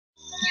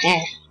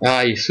Yeah.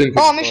 Ah, you swim.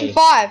 Oh, mission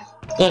 5.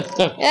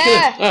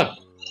 Yeah.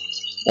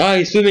 Ah,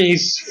 he's swimming.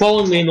 He's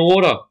following me in the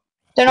water.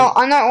 I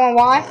don't know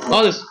why.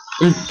 Oh, this.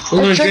 I'm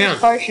gonna drown.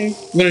 Potion.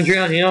 I'm gonna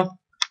drown here.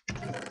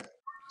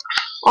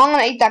 I'm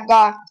gonna eat that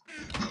guy.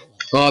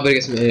 Oh, I better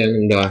get some air.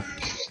 I'm gonna die.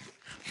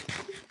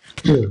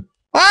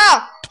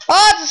 Oh!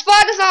 Oh, it's a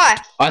spider's eye!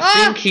 I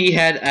think he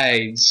had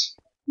AIDS.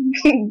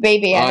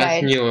 Baby had I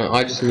AIDS. knew it.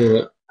 I just knew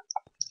it.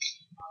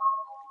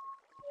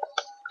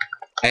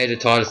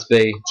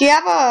 xAtarixLGx. Do you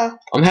have a...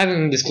 I'm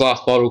having this glass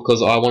bottle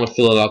because I want to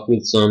fill it up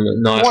with some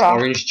nice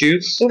orange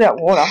juice. Do that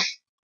water.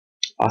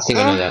 I think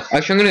I know that.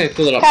 Actually, I'm going to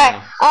fill it up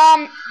now.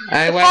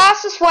 Okay, the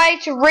fastest way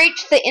to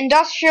reach the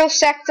industrial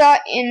sector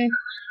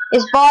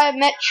is by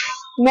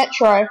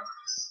metro.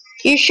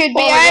 You should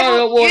be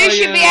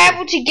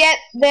able to get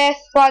there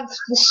by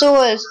the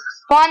sewers.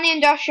 Find the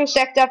industrial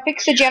sector,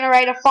 fix the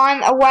generator,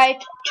 find a way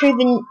to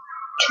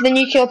the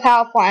nuclear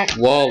power plant.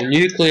 Whoa,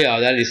 nuclear!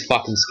 That is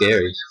fucking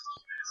scary.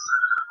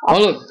 Oh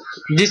look,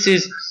 this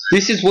is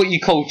what you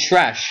call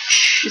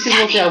trash. This is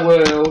what our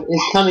world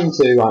is coming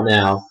to right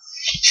now.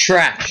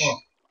 Trash.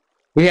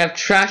 We have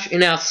trash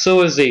in our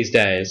sewers these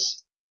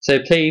days. So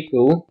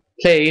people,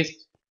 please,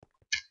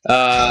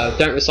 don't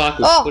recycle.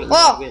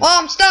 Oh,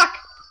 I'm stuck.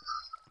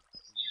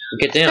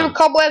 Get down. Little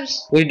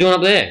cobwebs. What are you doing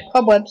up there?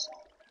 Cobwebs.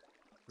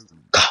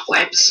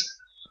 Cobwebs.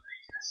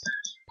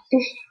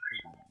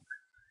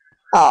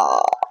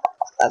 Oh,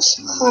 that's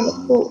kind of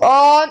cool.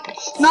 Oh,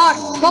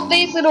 no, not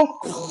these little...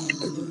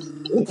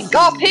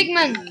 Oh,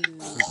 pigmen.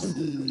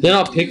 They're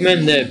not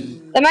pigmen,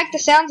 They make the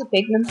sounds of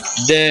pigmen.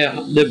 They're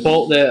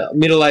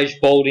middle-aged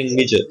balding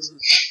midgets.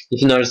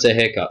 If you notice their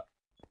haircut.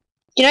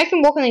 Do you know you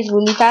can walk on these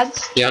lily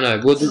pads? Yeah, I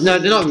know. Well, no,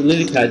 they're not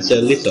lily pads, they're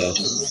litter.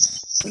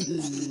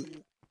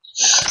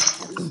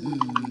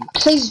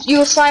 Please, you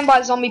were slain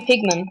by zombie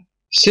pigmen.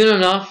 Soon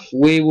enough,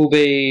 we will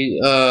be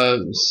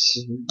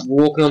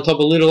walking on top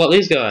of little like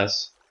these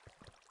guys.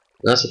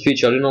 And that's the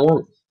future I do not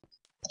want.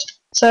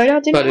 So I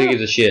didn't. But who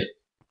gives a shit?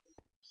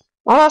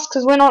 Not us,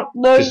 because we're not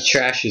those. Because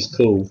trash is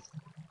cool.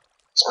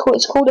 It's cool.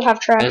 It's cool to have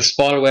trash. And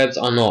spiderwebs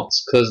are not,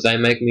 because they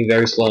make me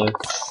very slow.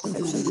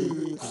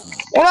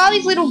 What are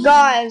these little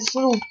guys?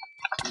 Little.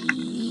 I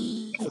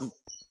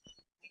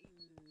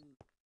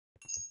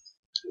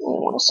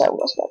don't want to say what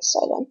I was about to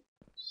say then.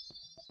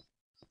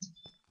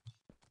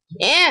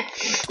 Yeah,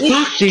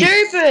 you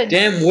stupid!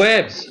 Damn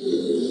webs!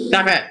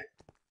 Stop it!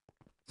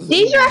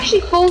 These are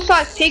actually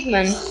full-size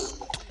pigmen.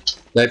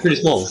 They're pretty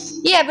small.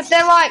 Yeah, but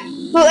they're like,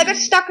 well, they get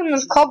stuck in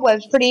those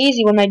cobwebs pretty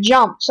easy when they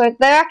jump, so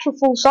they're actual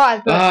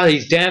full-size. Ah,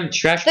 these damn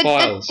trash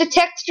piles. The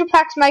texture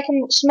packs make them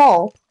look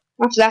small.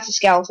 After that's a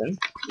skeleton.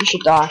 You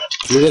should die.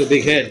 You got a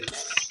big head.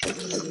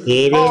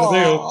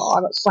 Oh, I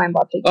got slammed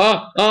by a pig.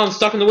 Oh, I'm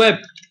stuck in the web.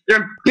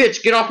 You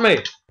bitch, get off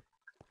me!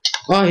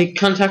 Oh, he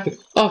contacted.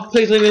 Oh,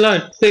 please leave me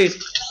alone,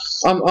 please.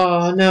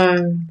 Oh no.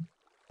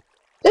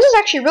 This is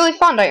actually really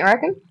fun, don't you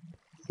reckon?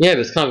 Yeah,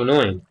 but it's kind of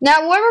annoying.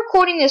 Now, we're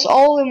recording this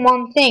all in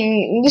one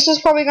thing. This is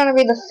probably going to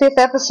be the 5th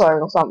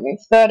episode or something.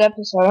 3rd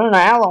episode. I don't know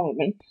how long we've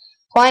been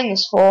playing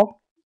this for.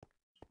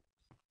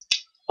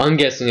 I'm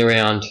guessing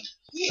around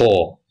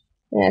 4.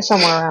 Yeah,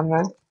 somewhere around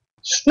there.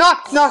 No.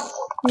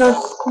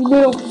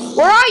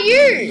 Where are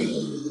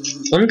you?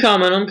 I'm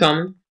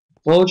coming.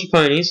 Hold your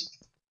ponies.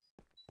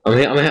 I'm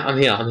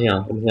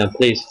here,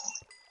 please.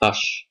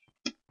 Hush.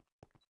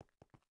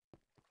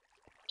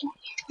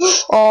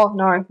 Oh,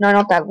 no,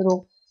 not that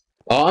little.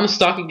 Oh, I'm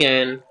stuck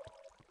again.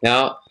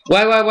 Now,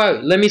 wait.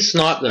 Let me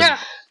snipe them. Yeah.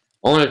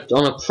 I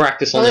wanna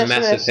practice on their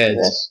massive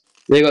heads.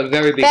 They got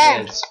very big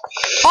heads.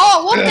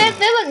 Oh, what?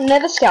 They're like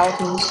nether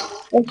skeletons.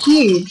 They're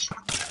huge.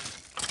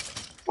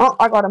 Oh,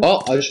 I got him.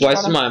 Oh, I just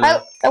wasted my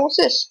ammo. Hey, what's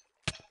this?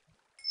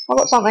 I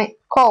got something.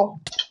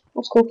 Coal.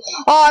 That's cool.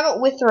 Oh, I got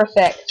wither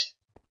effect.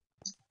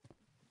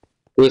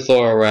 With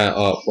or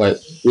wait.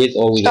 With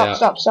or without.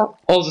 Stop.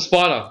 Oh, there's a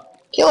spider.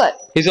 Kill it.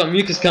 He's got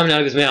mucus coming out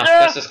of his mouth.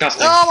 That's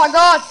disgusting. Oh my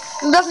god.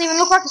 It doesn't even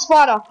look like a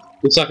spider.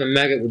 Looks like a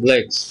maggot with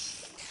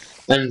legs.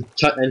 And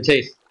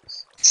teeth.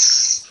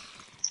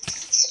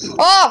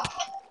 Oh!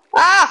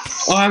 Ah!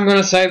 Oh, I'm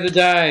gonna save the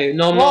day.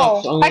 No, I'm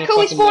not. Hey, cool,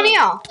 we spawn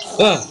here.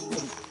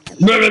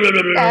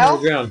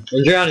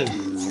 I'm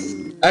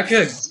drowning.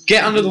 Actually,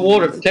 get under the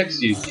water. It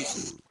protects you.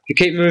 If you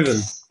keep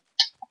moving.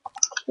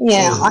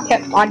 Yeah,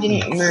 I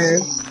didn't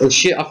move. Oh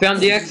shit, I found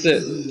the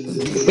exit.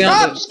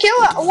 Just kill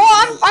it.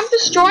 Well, I'm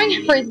destroying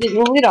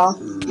everything, litter.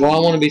 Well, I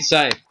want to be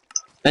safe.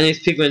 And these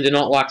pigmen do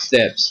not like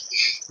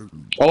steps.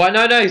 Oh wait,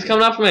 no, he's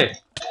coming after me.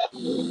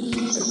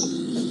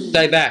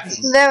 Stay back.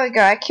 There we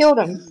go, I killed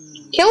him.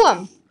 Kill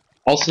him.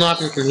 I'll snipe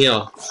him from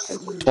here.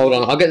 Hold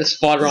on, I'll get the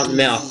spider on the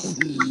mouth.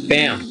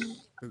 Bam.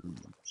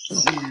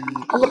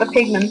 I've got the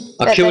pigmen.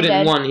 I killed it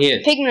in one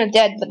hit. The pigmen are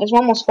dead, but there's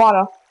one more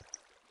spider.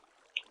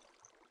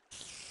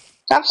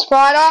 Stop,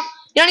 spider.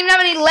 You don't even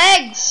have any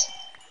legs.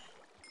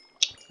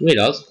 He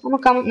does. I'm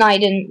not coming. No, he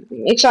didn't.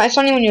 It's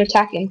only when you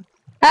attack him.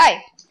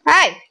 Hey,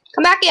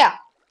 come back here.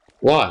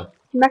 Why?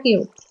 Come back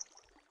here.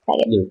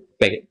 You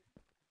faggot.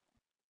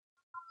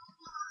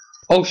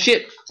 Oh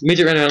shit!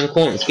 Midget ran around the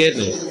corner and scared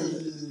me.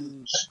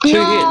 2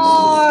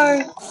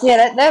 hits.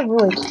 Yeah, they're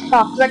really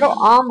tough. Cause I got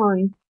armor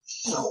and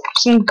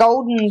some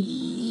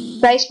golden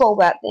baseball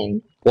bat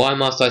thing. Why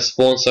must I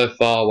spawn so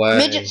far away?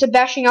 Midgets are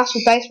bashing us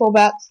with baseball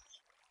bats.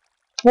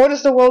 What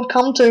does the world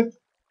come to?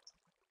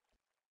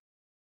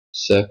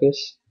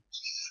 Circus?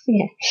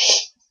 Yeah.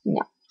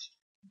 No.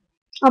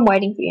 I'm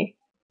waiting for you.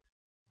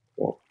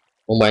 Well,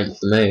 I'm waiting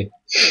for me.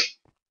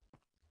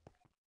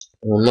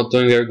 I'm not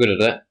doing very good at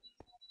that.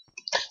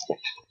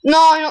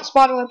 No, not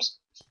spider webs.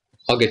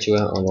 I'll get you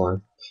out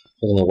online.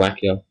 I'm gonna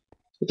whack you.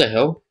 What the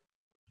hell?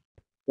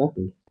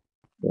 Nothing.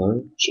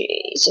 No.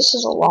 Jeez, this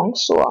is a long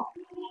saw.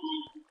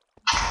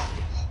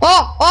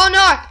 Oh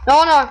no!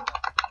 Oh no!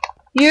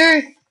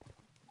 You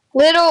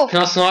little.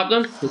 Can I snipe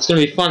them? It's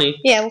gonna be funny.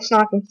 Yeah, we'll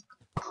snipe him.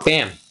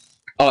 Bam!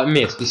 Oh, I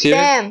missed. You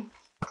serious? Damn.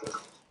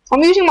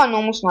 I'm using my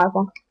normal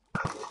sniper.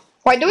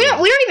 Wait, we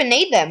don't even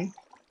need them.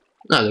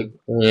 No,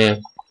 yeah.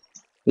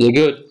 They're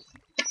good.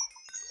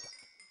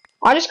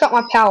 I just got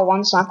my power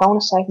 1 sniper. I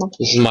want to save my.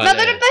 This is my. No,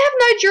 they have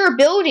no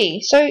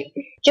durability. So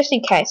just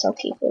in case, I'll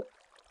keep it.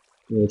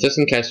 Yeah, just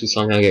in case we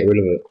somehow get rid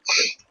of it.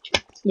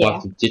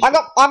 Yeah.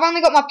 I've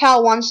only got my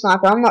power 1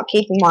 sniper. I'm not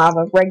keeping my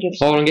other regular.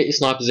 Hold on, get your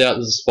snipers out.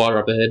 There's a spider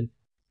up ahead.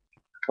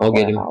 I'll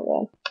get him.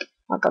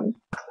 I got him.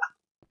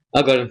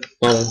 I got him.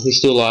 Hold on, he's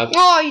still alive.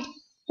 Oh,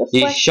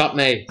 He shot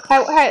me.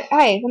 Hey!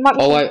 There might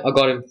be. Oh wait, I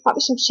got him. Might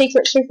be some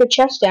secret super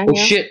chest down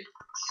here. Oh shit!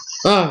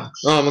 Oh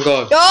my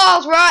god. Oh, I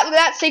was right. Look at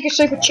that secret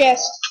super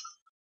chest.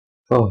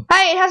 Oh.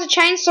 Hey, it has a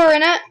chainsaw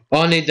in it.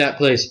 I need that,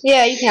 please.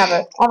 Yeah, you can have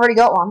it. I've already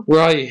got one.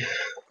 Where are you?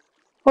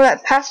 Well,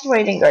 that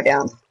passageway didn't go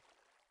down.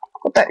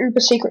 Got that uber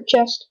secret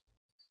chest.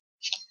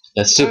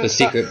 That super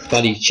secret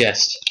buddy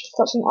chest. It's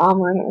got some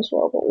armor in it as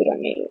well, but we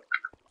don't need it.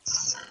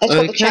 It's got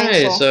the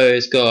Okay, chainsaw. so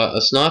it's got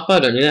a sniper. I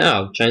don't need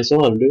that.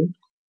 Chainsaw, that'll do.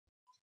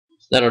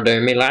 That'll do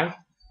me, lad.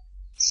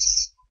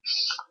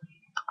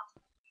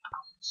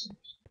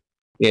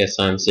 Yes,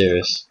 I'm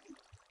serious.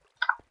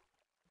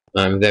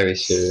 I'm very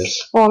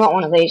serious. Oh, not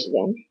one of these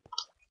again.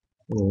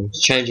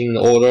 Changing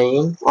the order of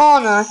them. Oh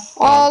no.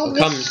 Oh,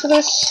 look at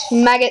this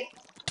maggot.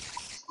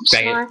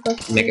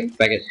 Baggot.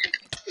 Maggot.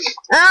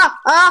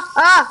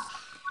 Ah!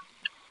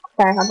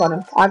 Okay,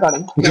 I got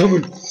him.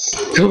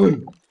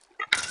 Coming.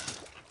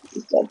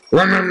 He's dead.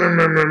 Where do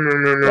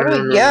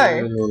we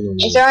go?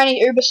 Is there any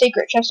uber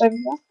secret chest over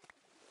there?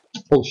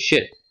 Oh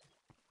shit.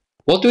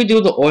 What do we do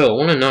with the oil? I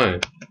want to know.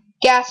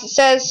 Gas. It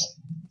says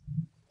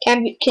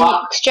can you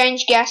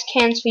exchange gas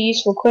cans for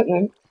useful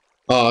equipment.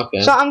 Oh,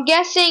 okay. So I'm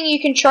guessing you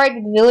can trade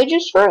with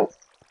villagers for it.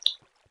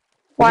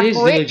 Like these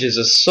villagers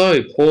are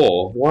so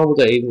poor. Why would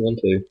they even want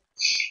to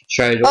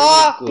trade?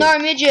 Oh no,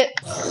 midget!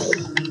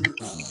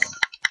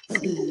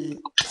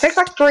 Takes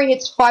like 3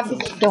 hits, 5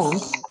 hits to kill him.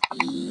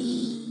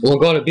 Oh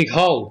my god, a big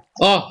hole.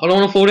 Oh, I don't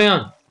want to fall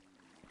down.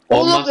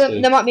 Oh look,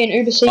 there might be an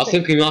uber secret. I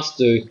think we must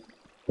do.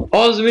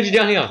 Oh, there's a midget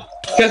down here.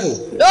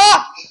 Careful.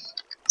 Ah!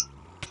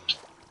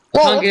 I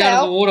can't get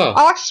out of the water.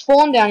 I like to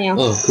spawn down here.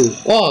 Oh, cool.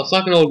 Oh, it's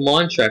like an old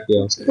mine track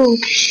here. Cool.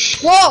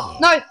 Whoa!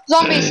 No,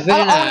 zombies!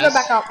 I want to go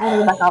back up.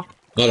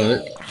 I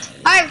don't.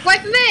 Hey,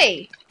 wait for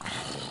me!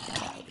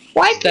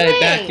 Wait for me! Stay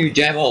back, you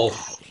devil.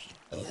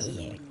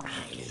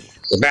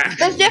 We're back.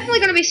 There's definitely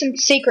going to be some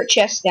secret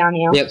chests down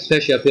here. Yep,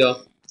 especially up here.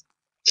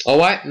 Oh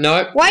wait,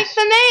 no. Wait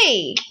for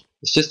me!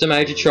 It's just a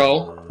major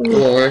troll. Don't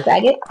worry.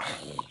 Faggot.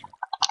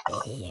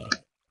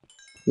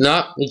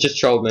 No, he just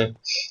trolled me.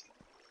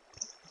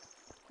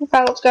 Okay,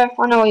 let's go.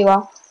 I know where you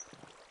are.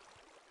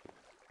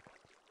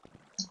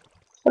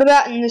 What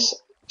about in this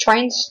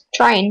train?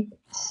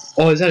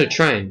 Oh, is that a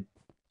train?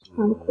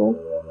 Kinda cool.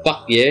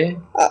 Fuck yeah.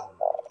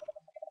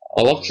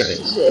 I love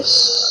trains.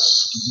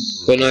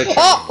 This. But no train.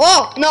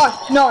 Oh, no.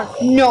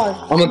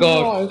 Oh my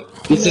god. No.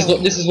 This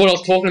is what I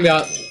was talking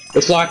about.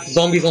 It's like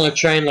zombies on a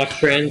train, like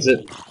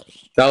transit.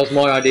 That was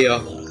my idea.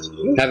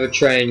 Have a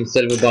train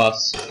instead of a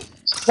bus.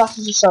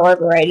 Buses are so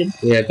overrated.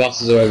 Yeah,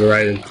 buses are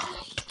overrated.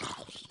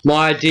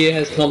 My idea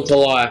has come to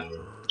life.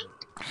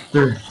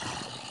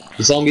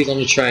 Zombies on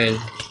a train.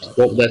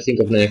 What would they think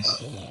of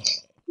next? I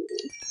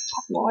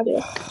have no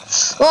idea.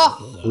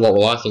 Oh! What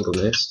will I think of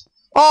next?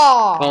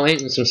 Oh! I'm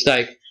eating some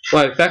steak.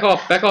 Wait, back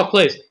off,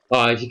 please.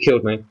 Oh, you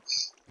killed me.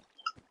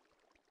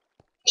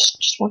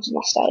 Just wanted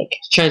my steak.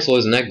 Chainsaw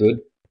isn't that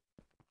good.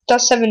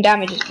 Does 7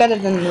 damage. It's better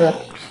than the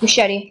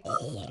machete.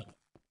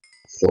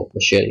 Thought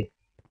machete.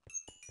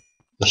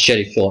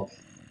 Machete flop.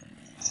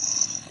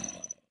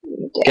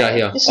 Get out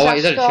here. Oh wait,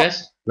 is that a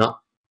chest? No.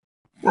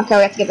 Okay,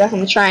 we have to get back on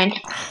the train.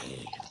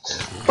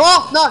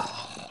 Oh, no!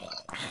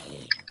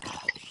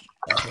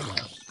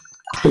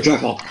 Good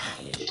driver.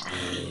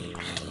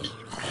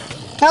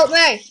 Help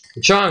me!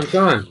 I'm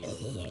trying.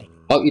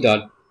 Oh, you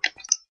died.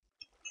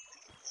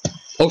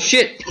 Oh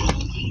shit!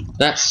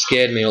 That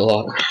scared me a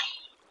lot.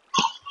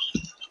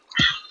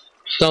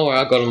 Don't worry,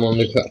 I got him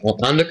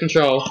under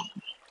control.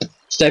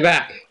 Stay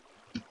back.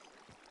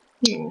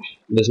 Yeah.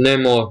 There's no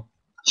more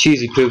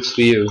cheesy poops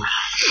for you.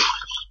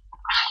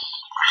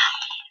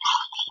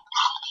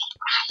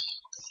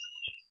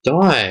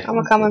 Die.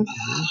 I'm coming.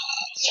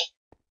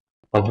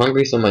 I'm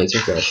hungry, so I'm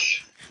eating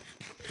fresh.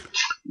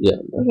 Yeah.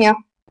 Yeah.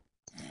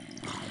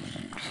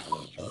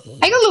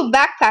 I got a little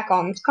backpack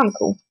on. It's kind of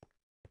cool.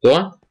 Do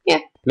I? Yeah.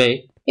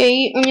 Me?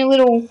 Yeah, on your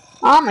little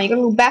armor, you got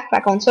a little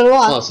backpack on. So do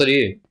I. Oh, so do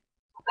you.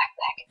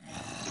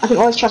 Backpack. I can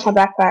always trust my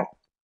backpack.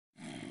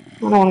 I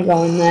don't want to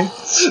go in there.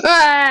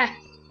 Ah!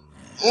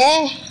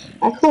 Yeah.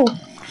 Ah, cool.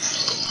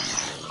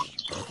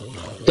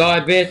 Die,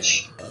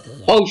 bitch.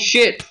 Oh,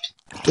 shit.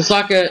 It's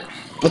like I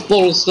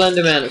thought it was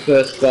Slender Man at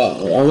first,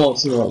 but I'm not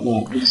seeing it right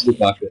now. It just looked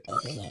like it.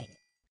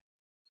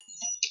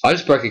 I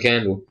just broke a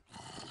candle.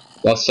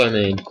 That's so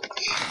mean.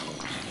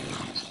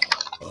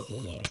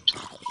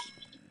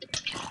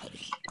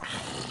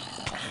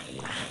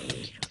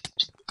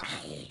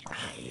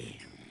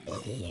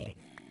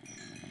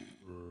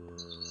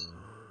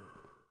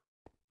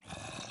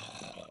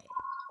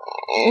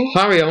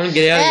 Hurry, I want to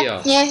get out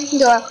of here. Yeah, you can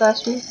go out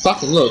first, man.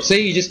 Fucking look,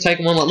 see, you just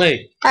taking one like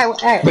me. Hey.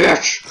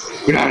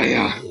 Bitch! Get out of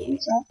here!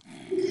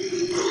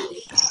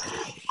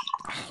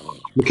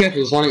 Be careful,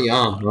 there's one at your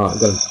arm. Right,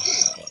 got him.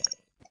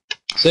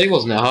 See,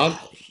 wasn't that hard?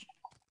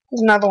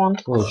 There's another one.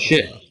 Oh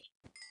shit.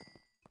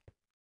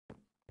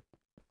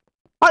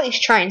 I like these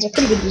trains, they're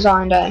pretty good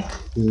designed, eh?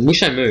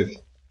 Wish I moved.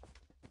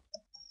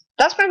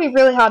 That's gonna be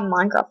really hard in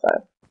Minecraft,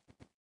 though.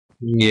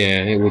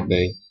 Yeah, it would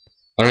be.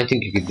 I don't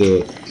think you could do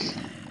it.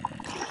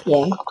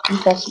 Yeah,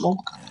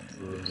 impossible.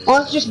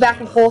 Well, it's just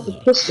back and forth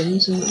with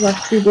pistons and like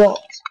 2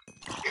 blocks.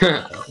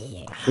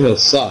 It'll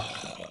suck.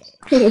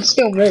 It'll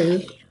still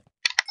move.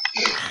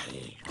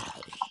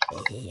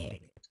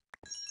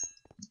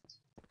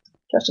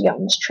 Just to get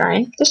on this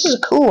train. This is a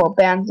cool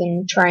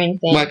abandoned train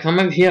thing. Wait, come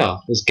over here.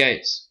 There's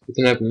gates. We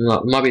can open them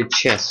up. It might be a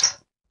chest.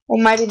 Or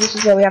maybe this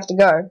is where we have to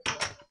go.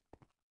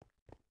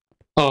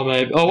 Oh,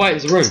 maybe. Oh, wait,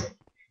 there's a room.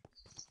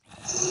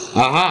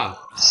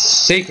 Aha!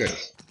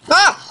 Secret.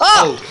 Ah!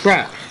 Oh,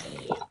 crap.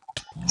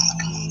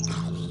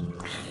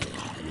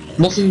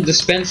 What's in the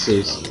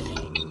dispensers?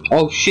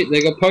 Oh, shit,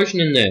 they got potion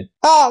in there.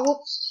 Oh,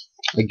 whoops.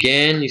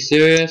 Again, you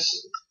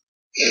serious?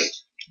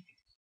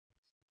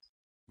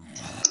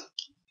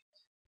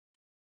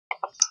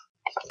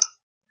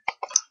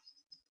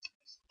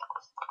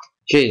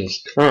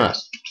 Jesus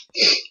Christ.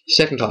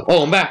 Second time.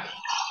 Oh, I'm back.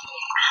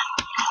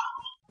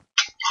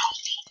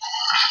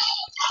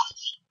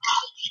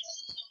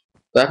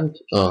 Back?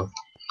 Oh.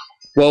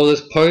 Well,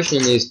 there's potion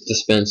in these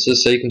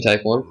dispensers, so you can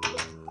take one.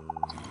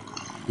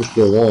 If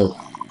you want.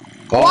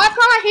 Oh. Why can't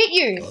I hit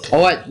you?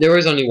 Oh, wait, there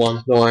is only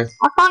one. Don't worry.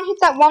 I can't hit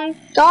that one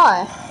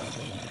guy.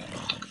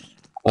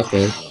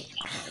 Okay.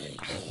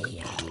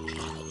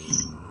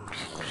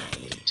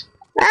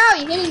 Ow,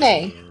 you're hitting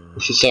me.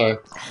 Sorry.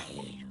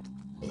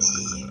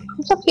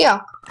 What's up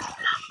here?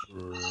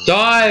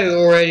 Die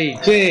already,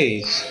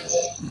 jeez.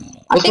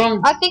 What's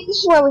wrong? I think this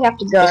is where we have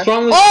to go. What's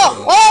wrong with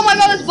Oh my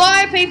god, there's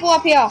bio people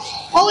up here.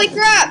 Holy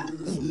crap.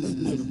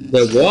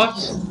 The what?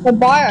 The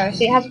bio.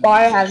 See, it has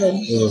biohazard.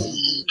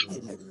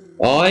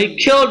 Oh, he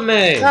killed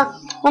me! Ah,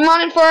 I'm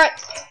running for it.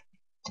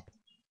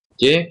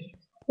 Yeah? I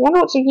wonder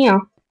what's in here.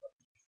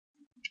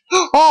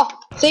 Oh,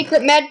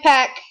 secret med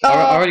pack. I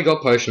already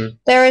got potion.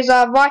 There is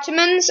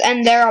vitamins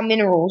and there are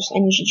minerals.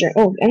 Energy drink.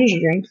 Oh,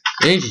 energy drink.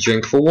 Energy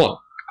drink for what?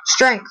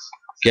 Strength.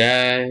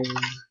 Game.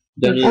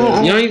 You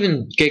don't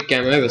even get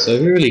game over, so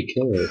who really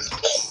cares?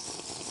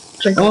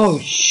 Oh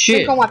shit!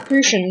 Drink all my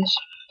potions.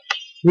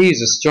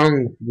 He's a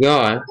strong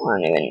guy. I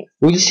don't even.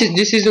 Well,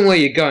 this isn't where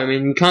you go. I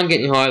mean, you can't get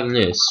any higher than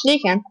this. You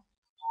can.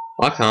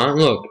 I can't.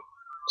 Look.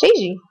 It's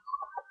easy.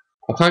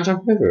 I can't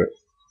jump over it.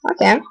 I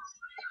can.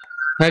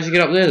 How'd you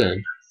get up there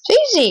then?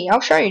 It's easy. I'll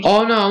show you.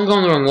 Oh no, I'm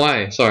going the wrong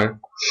way. Sorry.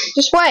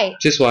 Just wait.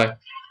 This way.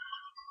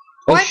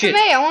 Oh Wait shit!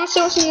 for me. I want to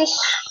see what's in this.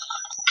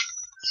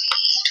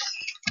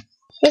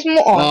 There's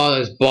more. Oh,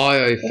 there's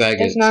bio faggots.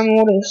 There's no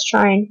more to this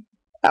train.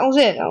 That was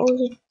it.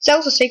 That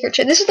was a secret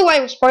train. This is the way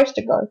we're supposed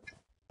to go.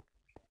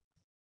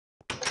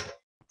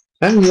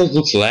 That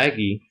looks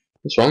laggy.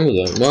 What's wrong with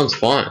it? Mine's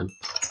fine.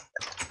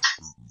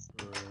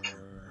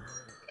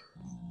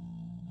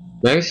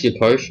 Maybe it's your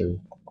potion.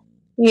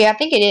 Yeah, I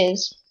think it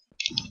is.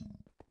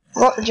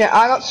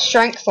 I got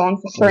strength on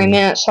for 3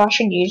 minutes, so I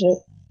should use it.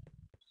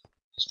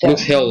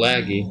 Looks hell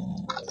laggy.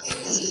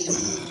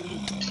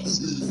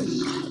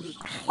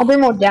 I'll do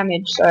more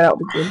damage, so that'll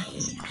be good.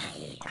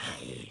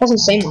 Doesn't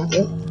seem like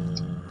it.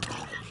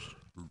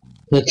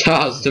 It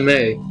does to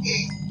me.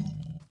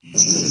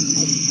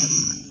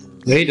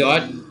 He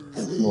died.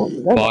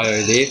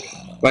 Bio there.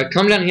 Wait,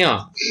 come down here.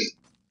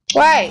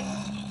 Wait.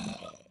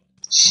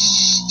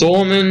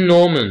 Stormin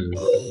Norman.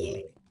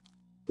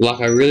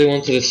 Like I really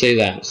wanted to see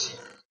that.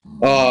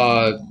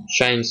 Oh,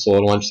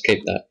 chainsaw. I'll just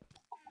keep that.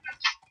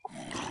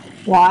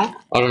 Why?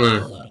 I don't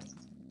know.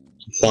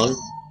 Fun.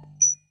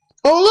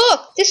 Oh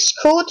look, this is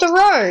cool. It's a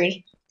road.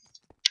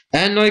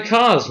 And no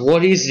cars.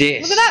 What is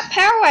this? Look at that,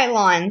 powerway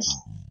lines.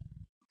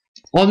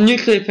 Oh,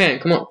 nuclear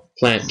plant. Come on,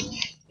 plant.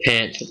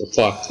 Pant. What the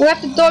fuck? We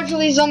have to dodge all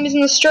these zombies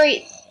in the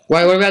street.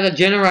 Wait, what about the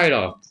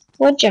generator?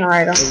 What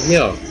generator?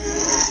 Yeah.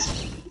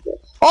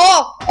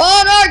 Oh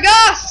no,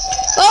 Gus!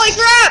 Holy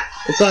crap!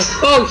 It's like,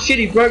 oh shit,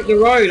 he broke the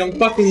road. I'm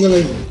fucking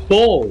gonna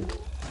fall.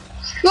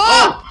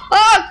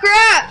 Oh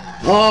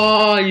crap!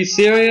 Oh, are you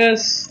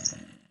serious?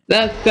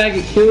 That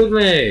faggot killed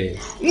me.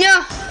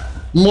 Yeah.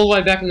 I'm all the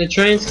way back in the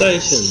train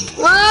station.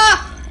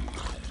 Ah!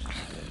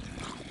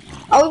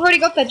 Oh, we've already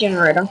got that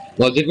generator.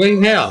 Well, did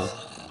we? How?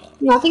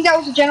 No, I think that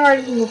was the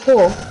generator from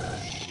before.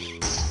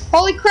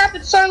 Holy crap,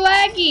 it's so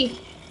laggy!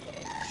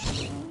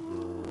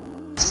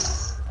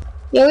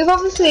 Yeah, we've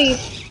obviously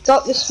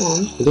got this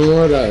one. Don't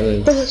worry about it then.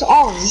 Because it's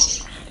on.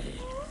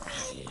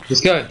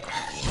 Let's go.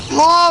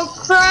 Oh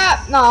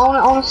crap! No,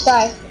 I wanna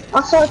stay.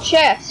 I saw a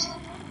chest.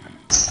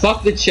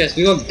 Fuck the chest,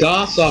 we got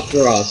gas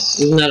after us.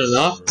 Isn't that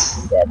enough?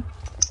 I'm dead.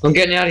 I'm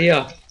getting out of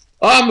here.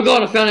 Oh my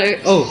god, I found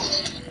it. Oh.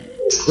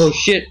 Oh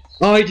shit.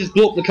 Oh, he just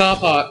blew up the car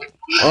park.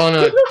 Oh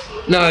no.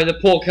 No, the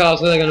poor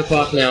cars, where are they gonna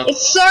park now?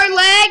 It's so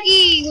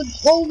laggy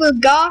with all the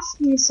gas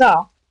and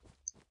stuff.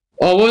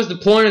 Oh, what is the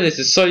point of this?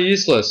 It's so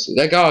useless.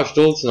 That guy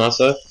stalled tonight,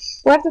 so.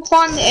 We have to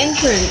find the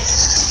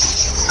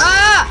entrance.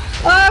 Ah!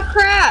 Oh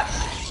crap!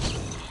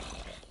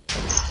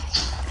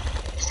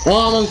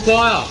 Oh, I'm on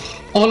fire.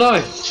 Oh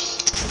no.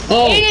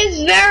 Oh. It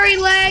is very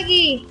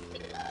laggy.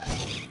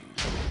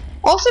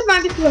 Also,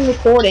 might be because I'm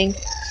recording.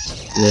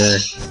 Yeah.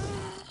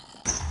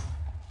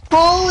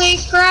 Holy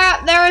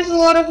crap! There is a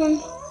lot of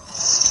them.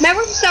 Maybe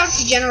we can start with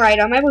the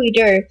generator. Maybe we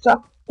do.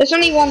 So there's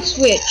only one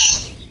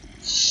switch.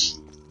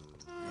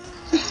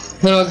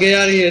 How do I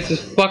get out of here? It's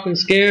just fucking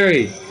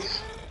scary.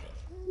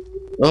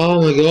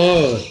 Oh my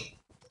god.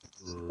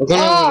 I don't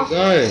know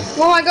where to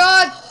go. Oh my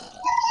god!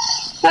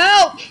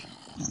 Help!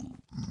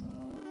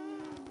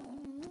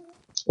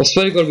 I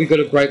swear to god we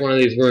gotta break one of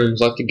these rooms,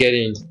 like to get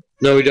in.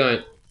 No we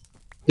don't.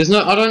 There's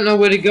no, I don't know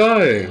where to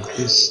go.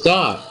 I'm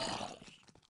stuck.